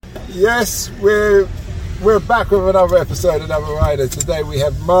Yes, we're back with another episode, another rider. Today we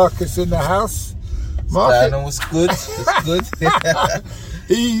have Marcus in the house. Marcus, what's good? It's good.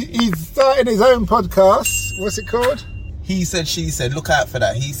 He's starting his own podcast. What's it called? He Said, She Said. Look out for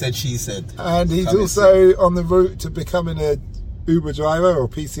that. He Said, She Said. And he's also on the route to becoming a Uber driver or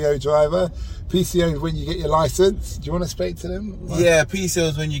PCO driver. PCO is when you get your license. Do you want to speak to them? Yeah, PCO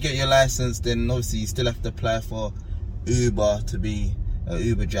is when you get your license. Then obviously you still have to apply for Uber to be an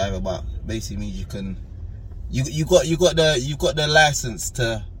Uber driver, but basically means you can. You got the license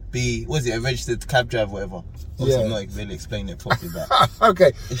to be, what is it, a registered cab driver, whatever. Obviously, yeah. I'm not really explaining it properly, but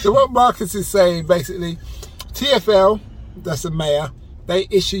okay. So what Marcus is saying basically, TfL, that's the mayor. They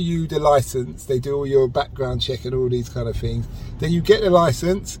issue you the license. They do all your background check and all these kind of things. Then you get the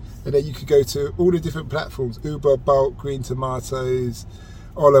license, and then you can go to all the different platforms: Uber, Bolt, Green Tomatoes,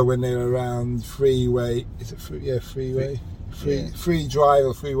 Ola when they're around, Freeway. Is it free? Yeah, Freeway. Free Drive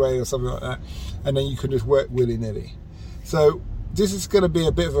or Freeway or something like that. And then you can just work willy-nilly. So this is going to be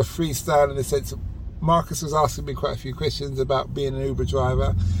a bit of a freestyle in the sense of Marcus was asking me quite a few questions about being an Uber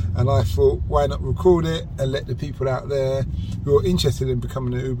driver, and I thought, why not record it and let the people out there who are interested in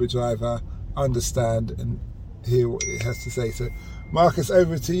becoming an Uber driver understand and hear what it has to say. So, Marcus,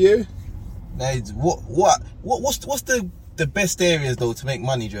 over to you. What's the best areas though to make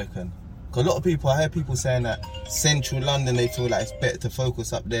money, do you reckon? Because a lot of people, I hear people saying that central London, they feel like it's better to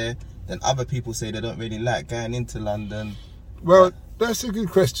focus up there. Then other people say they don't really like going into London. Well, that's a good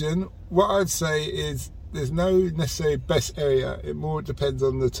question. What I'd say is there's no necessarily best area. It more depends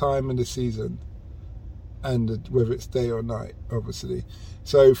on the time and the season and whether it's day or night, obviously.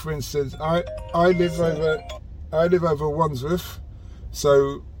 So, for instance, I live over Wandsworth,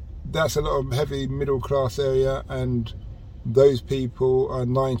 so that's a lot of heavy middle class area, and those people are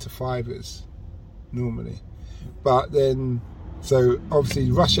 9 to 5ers normally. But then, so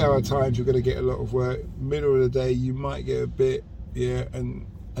obviously rush hour times you're going to get a lot of work. Middle of the day you might get a bit, yeah, and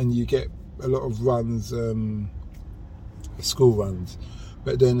you get a lot of runs, school runs.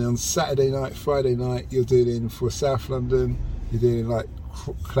 But then on Saturday night, Friday night, you're dealing for South London, you're dealing like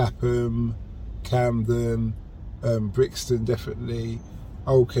Clapham, Camden, Brixton definitely,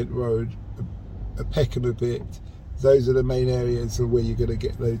 Old Kent Road, a Peckham a bit. Those are the main areas of where you're going to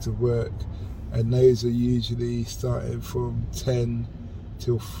get loads of work, and those are usually starting from 10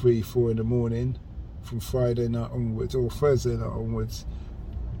 till 3, 4 in the morning, from Friday night onwards or Thursday night onwards.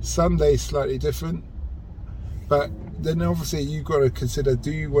 Sunday's slightly different, but then obviously you've got to consider, do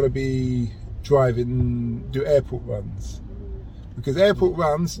you want to be driving, do airport runs? Because airport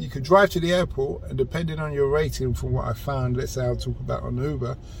runs, you can drive to the airport, and depending on your rating, from what I found, let's say I'll talk about on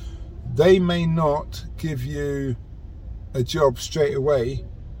Uber, they may not give you a job straight away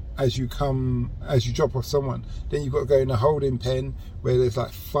as you drop off someone. Then you've got to go in a holding pen where there's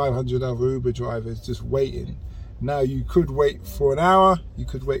like 500 other Uber drivers just waiting. Now you could wait for an hour, you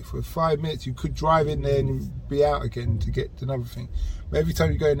could wait for 5 minutes, you could drive in there and be out again to get another thing. But every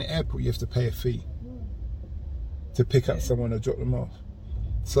time you go in the airport, you have to pay a fee to pick up someone or drop them off.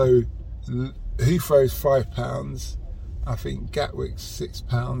 So Heathrow's £5, I think Gatwick's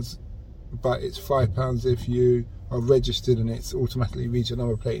 £6, but it's £5 if you are registered and it's automatically reads your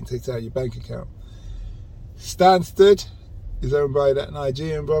number plate and takes out your bank account. Stansted is owned by that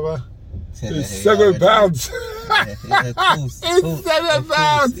Nigerian brother. It's £7. It's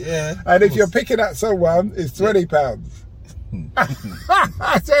 £7. Yeah, and if you're picking up someone, it's £20.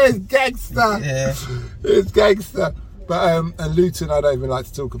 So it's gangster. Yeah. It's gangster. But and Luton I don't even like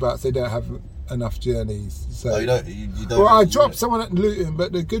to talk about, so they don't have enough journeys. So you don't well, I dropped someone at Luton,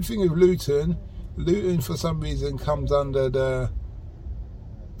 but the good thing with Luton for some reason comes under the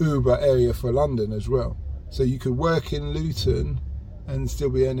Uber area for London as well. So you could work in Luton and still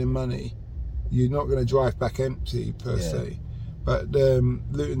be earning money. You're not going to drive back empty per se. But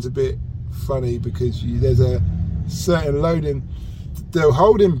Luton's a bit funny because there's a certain loading. The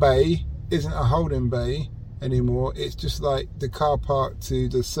holding bay isn't a holding bay anymore. It's just like the car park to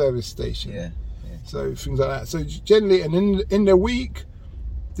the service station. Yeah. So things like that. So generally, and in the week,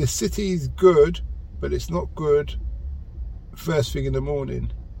 the city's good, but it's not good first thing in the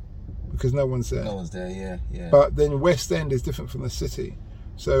morning because no one's there. No one's there, yeah. But then West End is different from the city.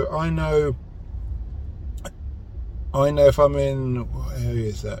 So I know if I'm in, what area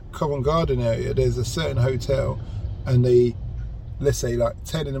is that? Covent Garden area, there's a certain hotel, and let's say like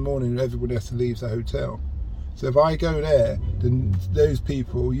 10 in the morning, everybody has to leave the hotel. So if I go there, then those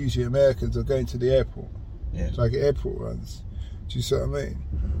people, usually Americans, are going to the airport. Yeah. So I get airport runs. Do you see what I mean?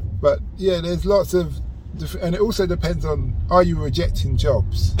 But yeah, there's lots of different, and it also depends on, are you rejecting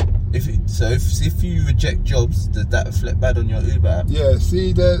jobs? If you reject jobs, does that reflect bad on your Uber app? Yeah,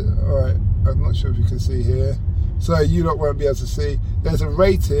 see there. All right, I'm not sure if you can see here. So you lot won't be able to see. There's a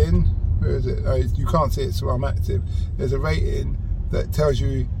rating. Where is it? Oh, you can't see it, so I'm active. There's a rating that tells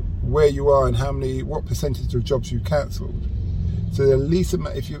you where you are and what percentage of jobs you've cancelled. So the least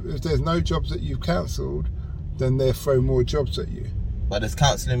amount, if there's no jobs that you've cancelled, then they throw more jobs at you. But does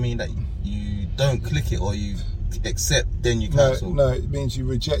cancelling mean that you don't click it or you accept, then you cancel? No, it means you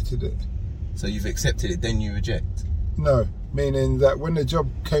rejected it. So you've accepted it, then you reject? No, meaning that when the job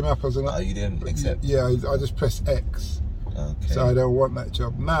came up, I was like... Oh, you didn't accept? Yeah, I just pressed X. Okay. So I don't want that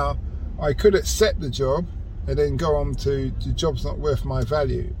job. Now, I could accept the job and then go on to the job's not worth my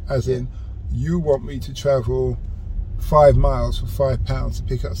value, as in, you want me to travel 5 miles for £5 to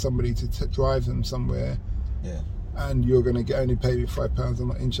pick up somebody to drive them somewhere, and you're going to only pay me £5. I'm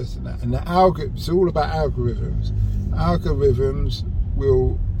not interested in that. And it's all about algorithms. Algorithms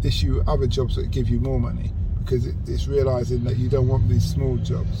will issue other jobs that give you more money because it's realising that you don't want these small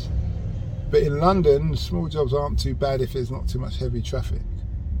jobs. But in London, small jobs aren't too bad if there's not too much heavy traffic.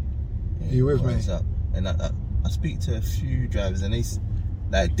 Are you with me? Up? And I speak to a few drivers and they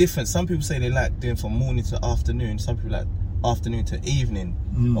like different. Some people say they like doing from morning to afternoon. Some people like afternoon to evening.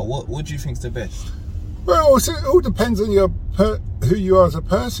 But what do you think is the best? Well, it all depends on who you are as a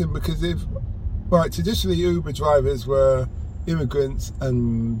person. Because traditionally Uber drivers were immigrants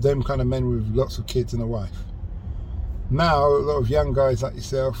and them kind of men with lots of kids and a wife. Now a lot of young guys like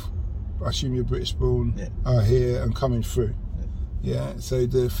yourself, I assume you're British born, are here and coming through. Yeah, so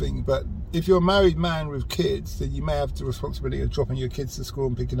the thing, but if you're a married man with kids, then you may have the responsibility of dropping your kids to school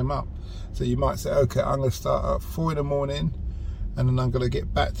and picking them up. So you might say, okay, I'm going to start at 4 a.m, and then I'm going to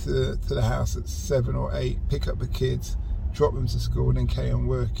get back to the house at 7 or 8, pick up the kids, drop them to school, and then carry on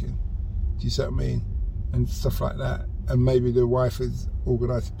working. Do you see what I mean? And stuff like that. And maybe the wife is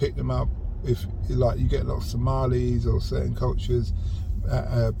organised to pick them up. If like you get a lot of Somalis or certain cultures,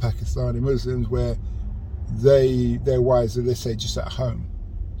 Pakistani Muslims, where their wives are, let's say, just at home.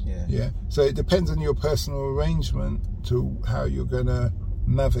 Yeah. So it depends on your personal arrangement to how you're gonna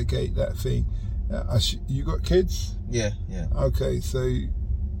navigate that thing. You got kids? Yeah. Okay, so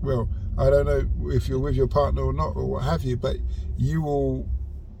well, I don't know if you're with your partner or not or what have you, but you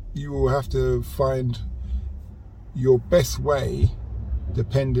will have to find your best way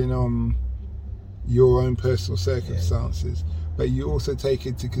depending on your own personal circumstances. But you also take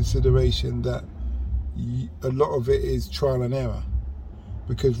into consideration that a lot of it is trial and error,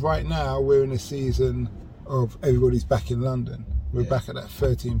 because right now we're in a season of everybody's back in London. We're back at that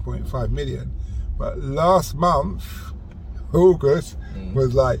 13.5 million, but last month August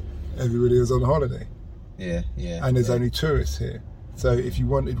was like everybody was on holiday, and there's only tourists here. So if you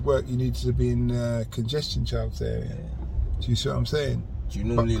wanted work, you needed to be in congestion charge area. Do you see what I'm saying? Do you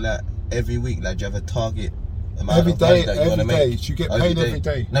normally every week, do you have a target amount every of money day? that you want to make? You get paid every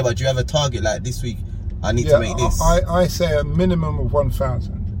day. No, but do you have a target this week? I need to make this. I say a minimum of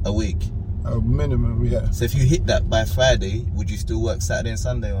 1,000 a week. A minimum, yeah. So if you hit that by Friday, would you still work Saturday and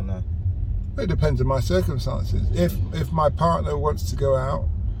Sunday or no? It depends on my circumstances. If my partner wants to go out,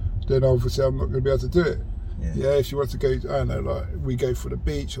 then obviously I'm not going to be able to do it. Yeah, if she wants to go, I don't know, we go for the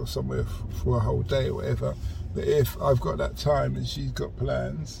beach or somewhere for a whole day or whatever. But if I've got that time and she's got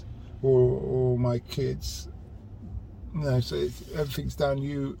plans, or my kids, so everything's down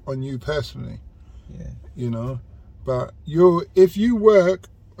on you personally. But if you work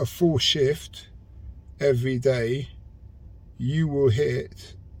a full shift every day, you will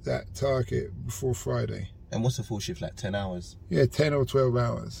hit that target before Friday. And what's a full shift, 10 hours? Yeah, 10 or 12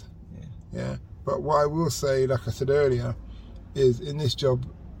 hours. Yeah. But what I will say, like I said earlier, is in this job,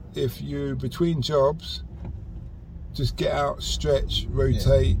 if you between jobs, just get out, stretch,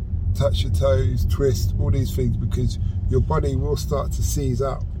 rotate, touch your toes, twist, all these things, because your body will start to seize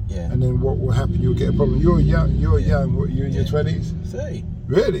up. And then what will happen? You'll get a problem. You're young. What, you in your 20s? 30.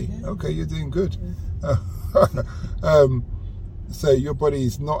 Really? Yeah. Okay, you're doing good. So your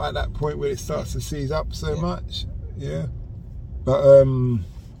body's not at that point where it starts to seize up so much. Yeah. But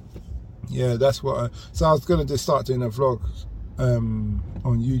that's what. So I was going to just start doing a vlog on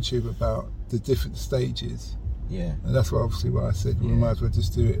YouTube about the different stages. Yeah. And that's what I said. We might as well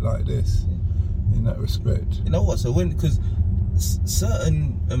just do it like this, in that respect. You know what? So because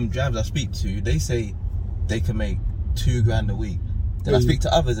certain drivers I speak to, they say they can make $2,000 a week. Then I speak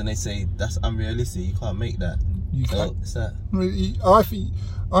to others and they say that's unrealistic. You can't make that. You can't. What's that? I think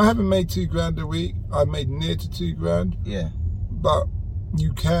I haven't made $2,000 a week. I made near to $2,000. Yeah. But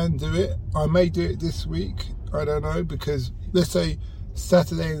you can do it. I may do it this week. I don't know, because let's say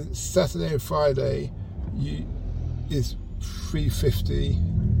Saturday and Friday is 350,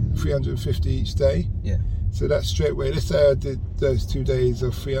 350 each day. Yeah. So that's straight away. Let's say I did those 2 days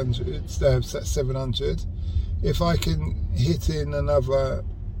of 300, that's 700. If I can hit in another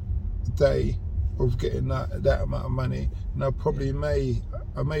day of getting that amount of money, and I probably may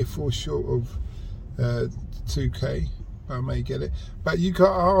fall short of 2k. I may get it, but you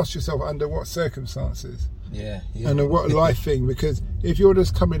got to ask yourself under what circumstances. Yeah. And what life thing, because if you're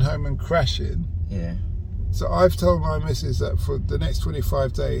just coming home and crashing. Yeah. So I've told my missus that for the next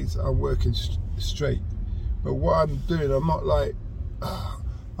 25 days I'm working straight. But what I'm doing, I'm not like,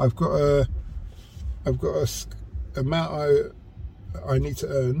 I've got a amount I need to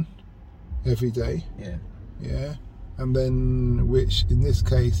earn every day. Yeah. Yeah. And then, which in this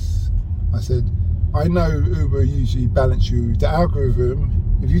case, I said, I know Uber usually balance you. The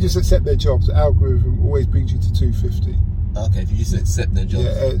algorithm, if you just accept their jobs, the algorithm always brings you to 250. Okay, if you just accept their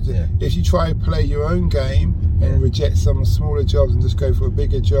jobs. Yeah. If you try to play your own game and reject some smaller jobs and just go for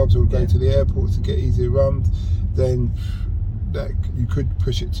bigger jobs or go to the airport to get easier runs, then that you could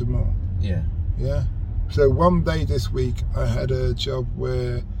push it to more. Yeah. Yeah. So one day this week I had a job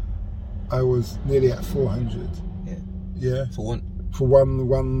where I was nearly at 400. Yeah. Yeah. For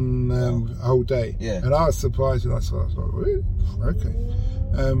one whole day. Yeah. And I was surprised and I was like, really? Okay.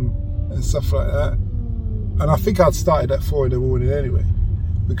 And stuff like that. And I think I'd started at 4 in the morning anyway,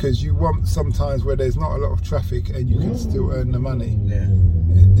 because you want sometimes where there's not a lot of traffic and you can still earn the money. Yeah.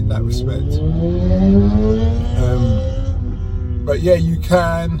 In that respect. But yeah, you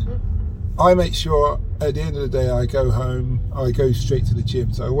can. I make sure at the end of the day I go home, I go straight to the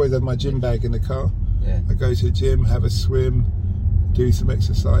gym. So I always have my gym bag in the car. Yeah. I go to the gym, have a swim, do some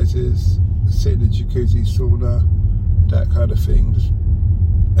exercises, sit in the jacuzzi, sauna, that kind of thing. Just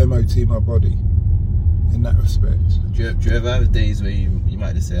MOT my body in that respect. Do you ever have days where you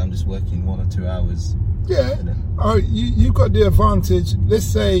might just say, I'm just working 1 or 2 hours? Yeah. Oh, you've got the advantage. Let's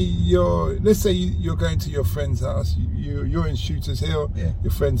say you're going to your friend's house. You're in Shooters Hill. Yeah.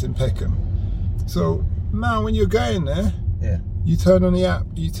 Your friend's in Peckham. So now when you're going there, yeah, you turn on the app.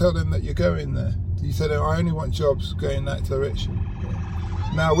 You tell them that you're going there. You say, I only want jobs going that direction. Yeah.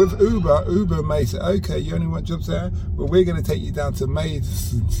 Now with Uber may say, okay, you only want jobs there, but we're going to take you down to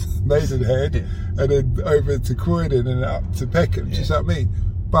Maidenhead, and then over to Croydon and up to Peckham. Do you see what I mean?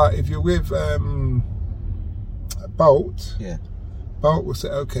 But if you're with Bolt, Bolt will say,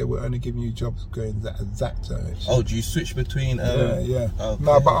 okay, we're only giving you jobs going that exact direction. Oh, do you switch between? Yeah. Okay.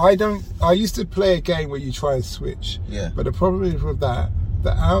 No, but I don't. I used to play a game where you try and switch. Yeah. But the problem is with that,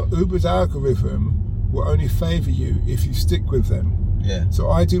 Uber's algorithm will only favour you if you stick with them. Yeah. So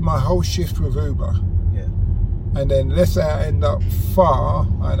I do my whole shift with Uber. Yeah. And then let's say I end up far,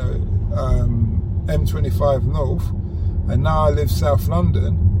 I know, M25 North, and now I live South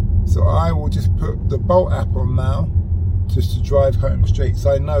London. So I will just put the Bolt app on now, just to drive home straight.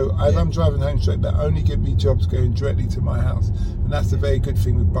 So I know as I'm driving home straight, that only give me jobs going directly to my house, and that's the very good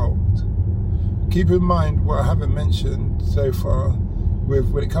thing with Bolt. Keep in mind what I haven't mentioned so far, with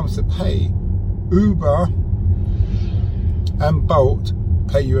when it comes to pay, Uber and Bolt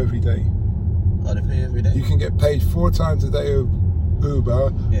pay you every day. Oh, they pay you every day? You can get paid 4 times a day of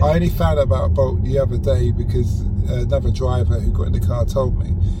Uber. Yeah. I only found out about Bolt the other day because another driver who got in the car told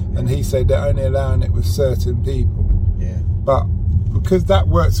me, and he said they're only allowing it with certain people. Yeah. But because that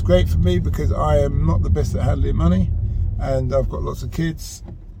works great for me, because I am not the best at handling money and I've got lots of kids,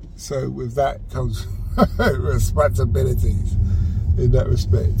 so with that comes responsibilities in that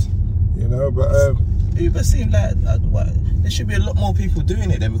respect, you know. But Uber seems like there should be a lot more people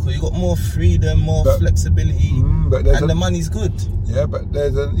doing it then, because you got more freedom, more flexibility, and the money's good. Yeah, but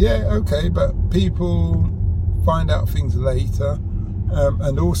but people find out things later,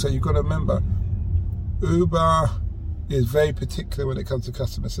 and also you've got to remember, Uber is very particular when it comes to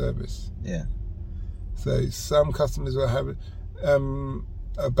customer service. Yeah. So some customers will have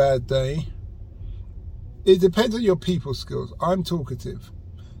a bad day. It depends on your people skills. I'm talkative,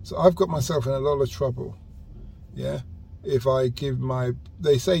 so I've got myself in a lot of trouble. Yeah. If I give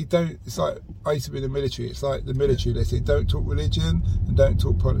they say don't. It's like I used to be in the military. It's like the military. They say don't talk religion and don't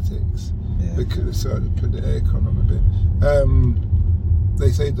talk politics. Yeah. Because so I put the aircon on a bit.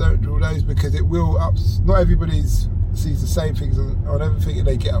 They say don't do those because it will not everybody sees the same things on everything and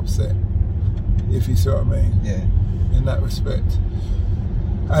they get upset, if you see what I mean. Yeah. In that respect.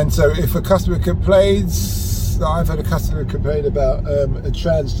 And so if a customer complains, I've had a customer complain about a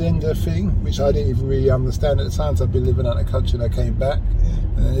transgender thing, which I didn't even really understand at the time. So I've been living out of the country and I came back,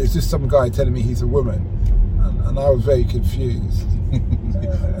 and it's just some guy telling me he's a woman, and I was very confused.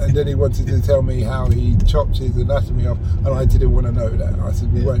 And then he wanted to tell me how he chopped his anatomy off, and I didn't want to know that. I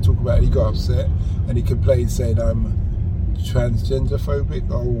said we won't talk about it. He got upset and he complained, saying transgender phobic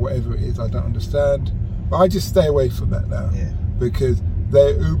or whatever it is. I don't understand, but I just stay away from that now. Yeah. Because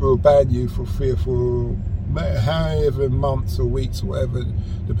their Uber will ban you for 3 or 4, however months or weeks or whatever,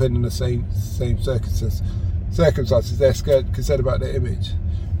 depending on the same circumstances. They're concerned about their image.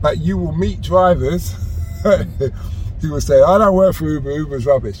 But you will meet drivers who will say, I don't work for Uber, Uber's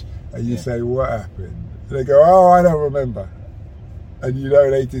rubbish. And you say, what happened? And they go, oh, I don't remember. And you know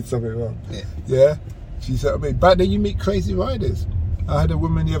they did something wrong. Yeah? She said, but then you meet crazy riders. I had a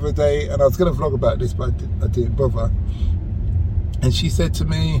woman the other day, and I was going to vlog about this, but I didn't bother. And she said to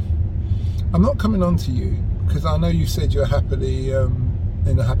me, I'm not coming on to you because I know you said you're happily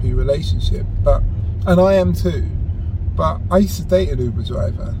in a happy relationship, and I am too. But I used to date an Uber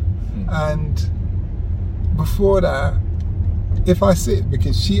driver, and before that, if I sit,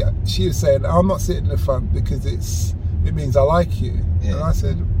 because she was saying I'm not sitting in the front because it means I like you, and I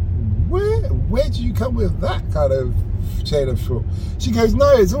said, where do you come with that kind of chain of thought? She goes, no,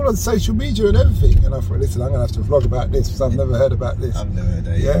 it's all on social media and everything. And I thought, listen, I'm gonna have to vlog about this because I've never heard about this. I've never heard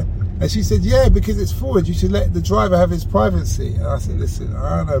that. Yeah. And she said, yeah, because it's forward. You should let the driver have his privacy. And I said, listen,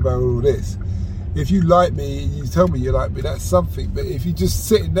 I don't know about all this. If you like me, you tell me you like me, that's something. But if you're just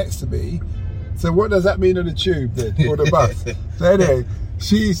sitting next to me, so what does that mean on the tube then, or the bus? So anyway,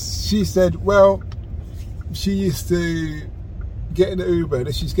 she said, well, she used to get in the Uber, and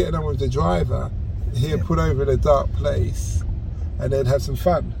if she's getting on with the driver, he'd pull over in a dark place, and they'd have some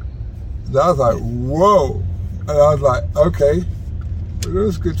fun. And I was like, whoa. And I was like, okay, well,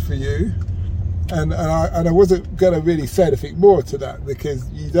 that's good for you. And I wasn't going to really say anything more to that because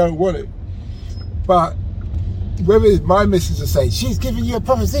you don't want it. But whether my missus will say, she's giving you a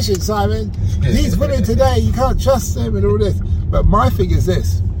proposition, Simon. These women today, you can't trust them and all this. But my thing is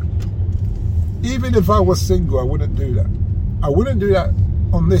this. Even if I was single, I wouldn't do that. I wouldn't do that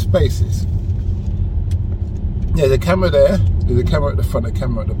on this basis. There's a camera there. There's a camera at the front, a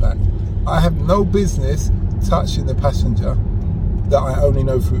camera at the back. I have no business touching the passenger that I only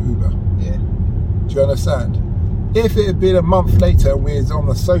know through Uber. Yeah. Do you understand? If it had been a month later and we was on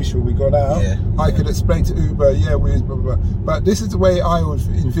the social, we got out, I could explain to Uber, we was blah, blah, blah. But this is the way I would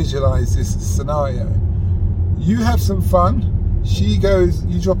visualize this scenario. You have some fun. She goes,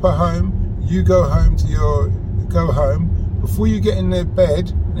 you drop her home. You go home go home. Before you get in the bed,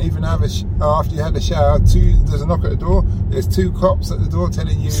 and even after you had a shower, there's a knock at the door. There's 2 cops at the door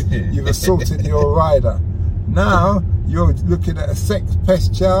telling you you've assaulted your rider. Now you're looking at a sex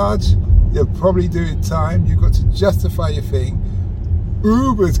pest charge. You're probably doing time. You've got to justify your thing.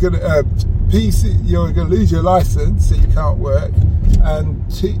 Uber's going to you're going to lose your license, so you can't work. And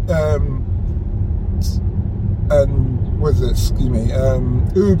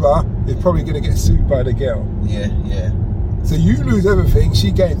Uber is probably going to get sued by the girl. Yeah. So you lose everything.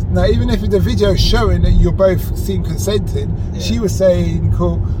 She gains. Now, even if the video is showing that you both seem consenting, she was saying,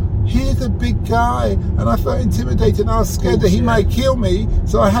 "Cool, he's a big guy," and I felt intimidated. And I was scared that he might kill me,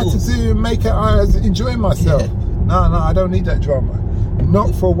 so I had to make it. I was enjoying myself. No, I don't need that drama.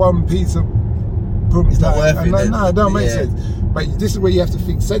 Not for one piece of boom. It's not worth it. No, it don't make sense. But this is where you have to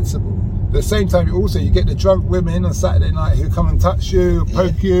think sensible. At the same time, you get the drunk women on Saturday night who come and touch you,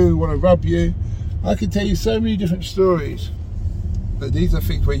 poke you, want to rub you. I can tell you so many different stories. But these are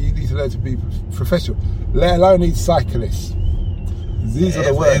things where you need to learn to be professional, let alone these cyclists. These are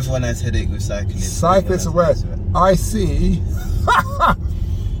the worst. Everyone has headache with cyclists. Cyclists are worse. I see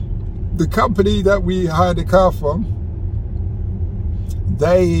the company that we hired a car from,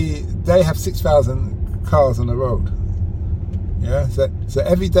 they have 6,000 cars on the road. Yeah, so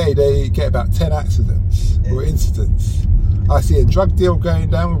every day they get about 10 accidents or incidents. I see a drug deal going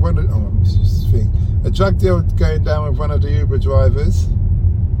down with one of the Uber drivers,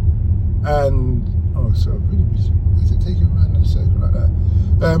 and is it taking around in a circle like that?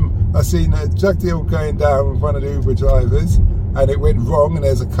 I seen a drug deal going down with one of the Uber drivers, and it went wrong, and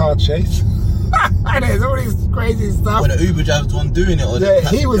there's a car chase, and there's all this crazy stuff. Well, the Uber driver's the one doing it, or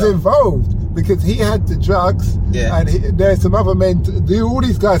he was involved. Because he had the drugs, and there's some other men. All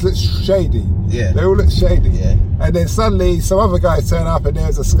these guys look shady. Yeah, they all look shady. Yeah. And then suddenly, some other guys turn up, and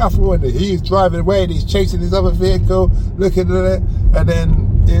there's a scuffle, and he's driving away, and he's chasing his other vehicle, looking at it, and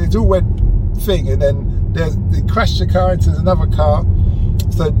then it all went thing. And then they crashed the car into another car.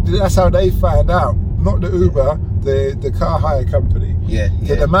 So that's how they found out. Not the Uber, the car hire company. Yeah.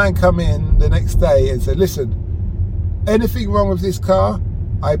 So the man come in the next day and said, "Listen, anything wrong with this car?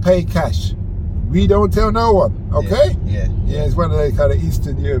 I pay cash. We don't tell no one, okay?" Yeah, it's one of those kind of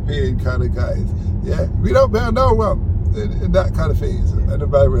Eastern European kind of guys. Yeah, we don't tell no one, and that kind of thing. And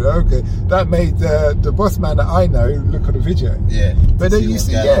about okay, that made the boss man that I know look at the video. Yeah, but then you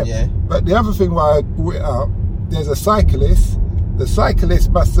see, but the other thing why I brought it up there's a cyclist. The cyclist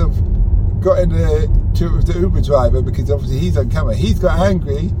must have got in with the Uber driver because obviously he's on camera. He's got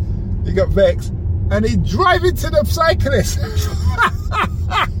angry, he got vexed, and he drove into the cyclist.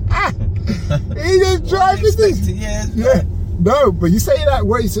 He just drive into yeah. No, but you say that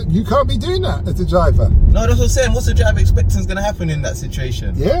way, so you can't be doing that as a driver. No, that's what I'm saying. What's the driver expecting is going to happen in that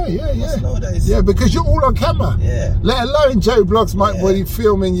situation? Yeah. Yeah, because you're all on camera. Yeah. Let alone Joe Blogs might be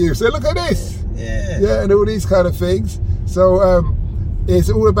filming you. So look at this. Yeah, and all these kind of things. So it's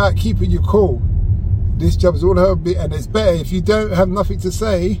all about keeping your cool. This job is all about, and it's better if you don't have nothing to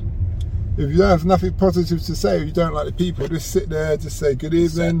say. If you don't have nothing positive to say, if you don't like the people, just sit there, just say good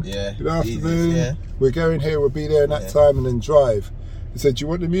evening, good afternoon, we're going here, we'll be there in that time, and then drive. He said, do you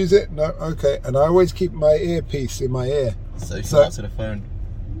want the music? No? Okay. And I always keep my earpiece in my ear. So you can answer the phone?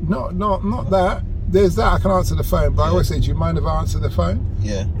 Not that. There's that, I can answer the phone, but I always say, do you mind if I answer the phone?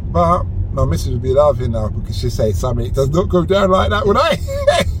 Yeah. But my missus would be laughing now because she'd say, Sammy, it does not go down like that, would I?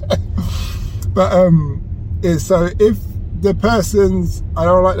 But so if the person's, I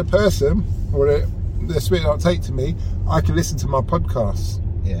don't like the person, or the spirit don't take to me, I can listen to my podcasts.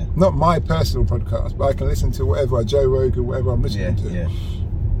 Yeah. Not my personal podcast, but I can listen to whatever, Joe Rogan, whatever I'm listening to. Yeah.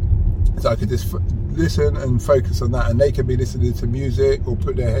 So I could just listen and focus on that, and they can be listening to music or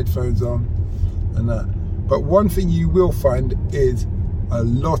put their headphones on and that. But one thing you will find is a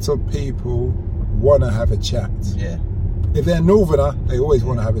lot of people want to have a chat. Yeah. If they're northerner, they always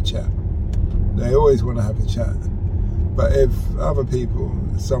want to have a chat. They always want to have a chat. But if other people,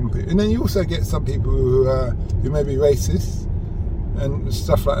 some people, and then you also get some people who may be racist and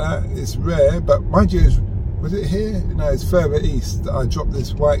stuff like that. It's rare, but mind you, was it here? No, it's further east that I dropped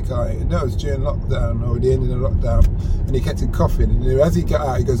this white guy, and that was during lockdown or the end of the lockdown, and he kept on coughing, and as he got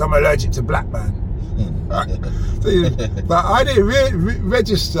out, he goes, "I'm allergic to black man." But I didn't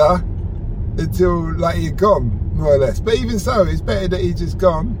register until like he'd gone, more or less. But even so, it's better that he's just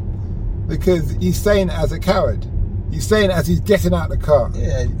gone, because he's saying it as a coward. He's saying it as he's getting out the car.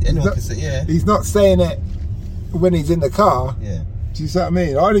 Yeah, anyone can say, He's not saying it when he's in the car. Yeah. Do you see what I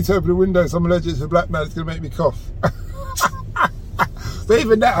mean? I need to open the window, so I'm allergic to black man, it's going to make me cough. But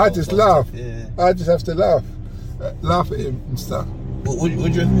even that, I just laugh. Yeah. I just have to laugh at him and stuff.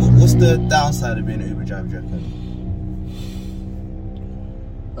 What's the downside of being an Uber driver, do you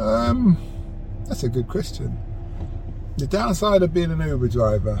reckon? That's a good question. The downside of being an Uber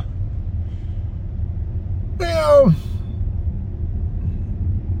driver, well,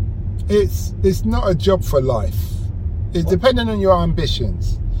 it's not a job for life. It's depending on your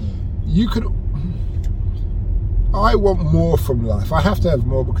ambitions. I want more from life. I have to have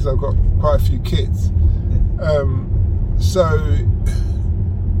more because I've got quite a few kids. But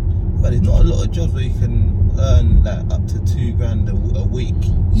there's not a lot of jobs where you can earn like up to $2,000 a week.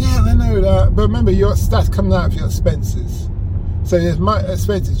 Yeah, I know that. But remember, your stats coming out of your expenses. So there's my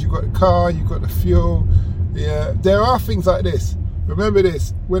expenses. You've got the car, you've got the fuel. Yeah, there are things like this. Remember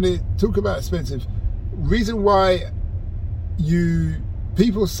this, when they talk about expensive, reason why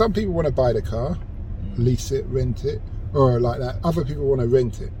some people want to buy the car, lease it, rent it, or like that. Other people want to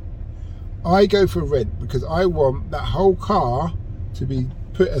rent it. I go for rent because I want that whole car to be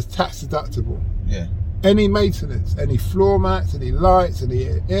put as tax deductible. Yeah. Any maintenance, any floor mats, any lights,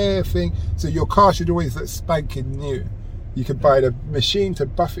 any air thing. So your car should always look spanking new. You can buy the machine to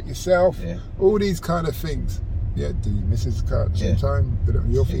buff it yourself. Yeah. All these kind of things. Yeah, do you miss his car at the same time? Put it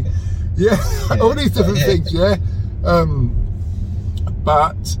on your feet. Yeah, all these different things. Yeah,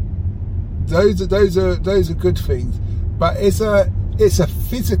 but those are good things. But it's a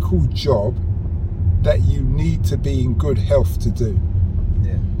physical job that you need to be in good health to do.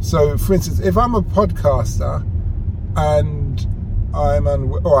 Yeah. So, for instance, if I'm a podcaster and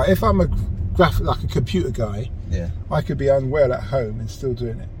or if I'm a computer guy, I could be unwell at home and still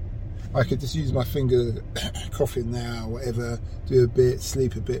doing it. I could just use my finger, coughing now, whatever, do a bit,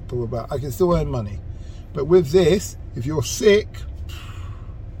 sleep a bit, blah, blah, blah. I can still earn money. But with this, if you're sick,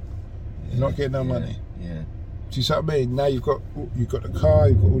 you're not getting no money. Yeah. Do you see what I mean? Now you've got the car,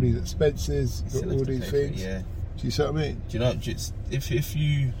 you've got all these expenses, you've got all these things. Do you see what I mean? Do you know, if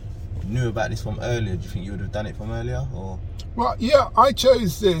you knew about this from earlier, do you think you would have done it from earlier? Or? Well, yeah, I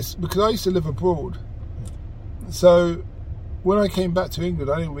chose this because I used to live abroad. So when I came back to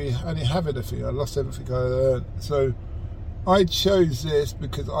England, I didn't have anything. I lost everything I earned. So I chose this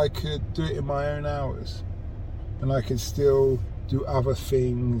because I could do it in my own hours, and I could still do other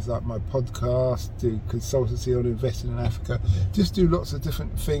things like my podcast, do consultancy on investing in Africa, just do lots of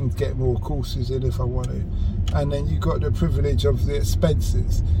different things, get more courses in if I want to. And then you got the privilege of the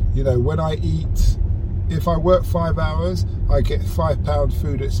expenses. You know, when I eat if I work 5 hours, I get £5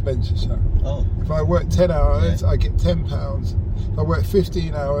 food expenditure. Oh. If I work 10 hours, I get £10. If I work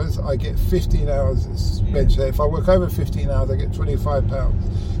 15 hours, I get 15 hours expenditure. If I work over 15 hours, I get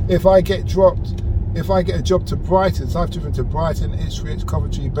 £25. If I get a job to Brighton, so I've driven to Brighton, Ipswich,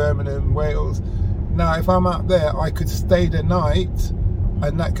 Coventry, Birmingham, Wales. Now, if I'm out there, I could stay the night,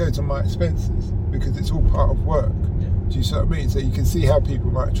 and that goes on my expenses because it's all part of work. Do you see what I mean? So you can see how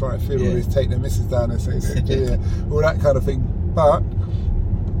people might try and feel all this, take their missus down and say, all that kind of thing. But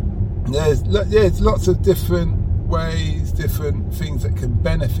there's lots of different ways, different things that can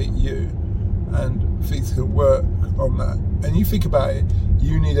benefit you, and things can work on that. And you think about it,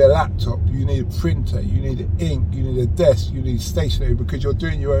 you need a laptop, you need a printer, you need ink, you need a desk, you need stationery because you're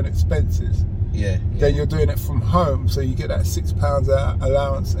doing your own expenses. Then you're doing it from home, so you get that £6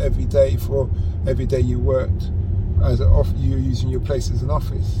 allowance every day for every day you worked. You're using your place as an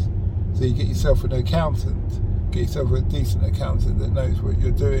office, so you get yourself an accountant, get yourself a decent accountant that knows what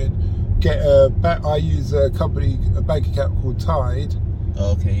you're doing. I use a bank account called Tide.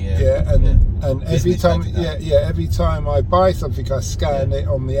 And every time, every time I buy something, I scan it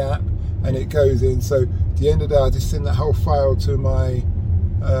on the app, and it goes in. So at the end of the day, I just send that whole file to my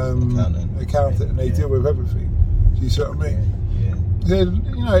accountant, and they deal with everything. Do you see what I mean? Then,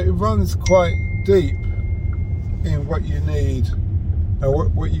 it runs quite deep in what you need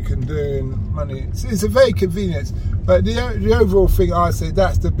and what you can do in money. It's a very convenient, but the overall thing, I say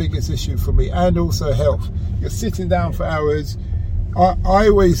that's the biggest issue for me, and also health. You're sitting down for hours. I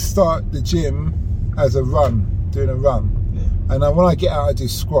always start the gym as a run, doing a run. And then when I get out, I do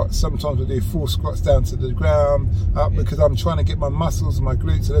squats. Sometimes I do 4 squats down to the ground, up, because I'm trying to get my muscles, my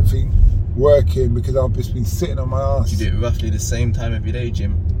glutes and everything working, because I've just been sitting on my ass. You do it roughly the same time every day,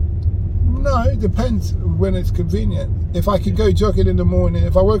 Jim? No, it depends when it's convenient. If I could go jogging in the morning,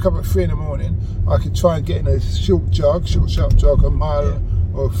 if I woke up at 3 in the morning, I could try and get in a short, sharp jog, a mile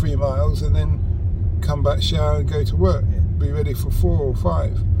or 3 miles, and then come back, shower and go to work. Be ready for 4 or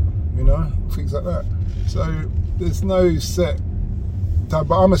 5, things like that. So there's no set time,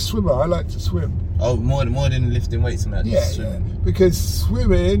 but I'm a swimmer. I like to swim. Oh, more than lifting weights and that. Because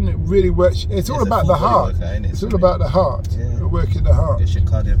swimming really works. It's all about the heart. It's all about the heart. Working the heart. It's your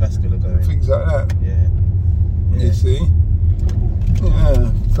cardiovascular going. Things like that. You see.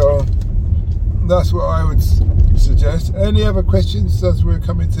 So that's what I would suggest. Any other questions as we're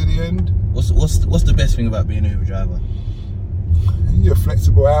coming to the end? What's the best thing about being an Uber driver? You're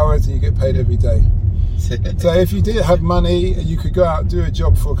flexible hours and you get paid every day. So if you didn't have money and you could go out and do a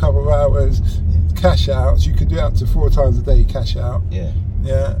job for a couple of hours, cash out, you could do it up to 4 times a day cash out.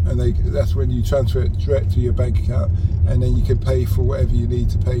 And that's when you transfer it direct to your bank account, and then you can pay for whatever you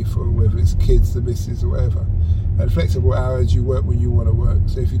need to pay for, whether it's kids, the missus or whatever. And flexible hours, you work when you want to work.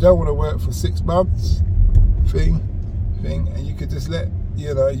 So if you don't want to work for 6 months, and you could just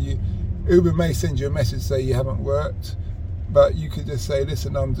Uber may send you a message say you haven't worked, but you could just say,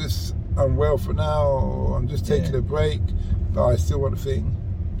 listen, I'm just unwell for now, or I'm just taking a break, but I still want a thing.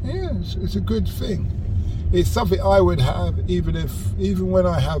 It's a good thing. It's something I would have even when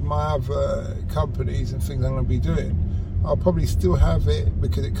I have my other companies and things I'm going to be doing. I'll probably still have it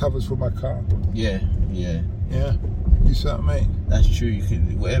because it covers for my car. You see what I mean? That's true. You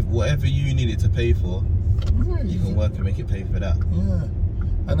can whatever you need it to pay for, you can work and make it pay for that.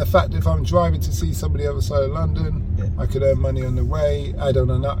 And the fact that if I'm driving to see somebody the other side of London, I could earn money on the way, add on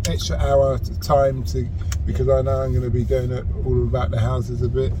an extra hour to time because I know I'm going to be going all about the houses a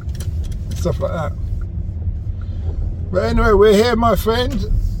bit, and stuff like that. But anyway, we're here, my friend.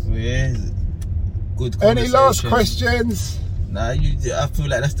 Good conversation. Any last questions? Nah, I feel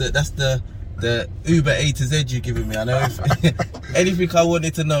like that's the Uber A to Z you're giving me. I know anything I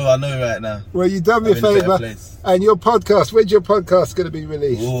wanted to know, I know right now. Well, you done me a favour. And your podcast, when's your podcast going to be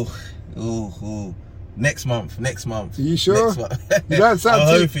released? Next month. Are you sure? You don't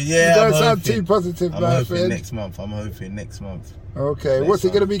sound too positive, my friend. I'm hoping next month. Okay, what's it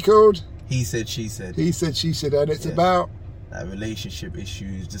going to be called? He Said, She Said. He Said, She Said, and it's about? Relationship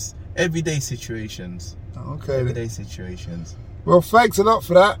issues, just everyday situations. Okay. Everyday situations. Well, thanks a lot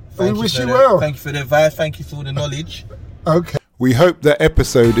for that. We wish you well. Thank you for the advice. Thank you for all the knowledge. Okay. We hope that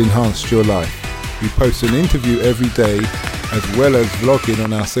episode enhanced your life. We post an interview every day as well as vlogging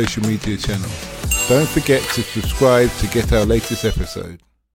on our social media channels. Don't forget to subscribe to get our latest episode.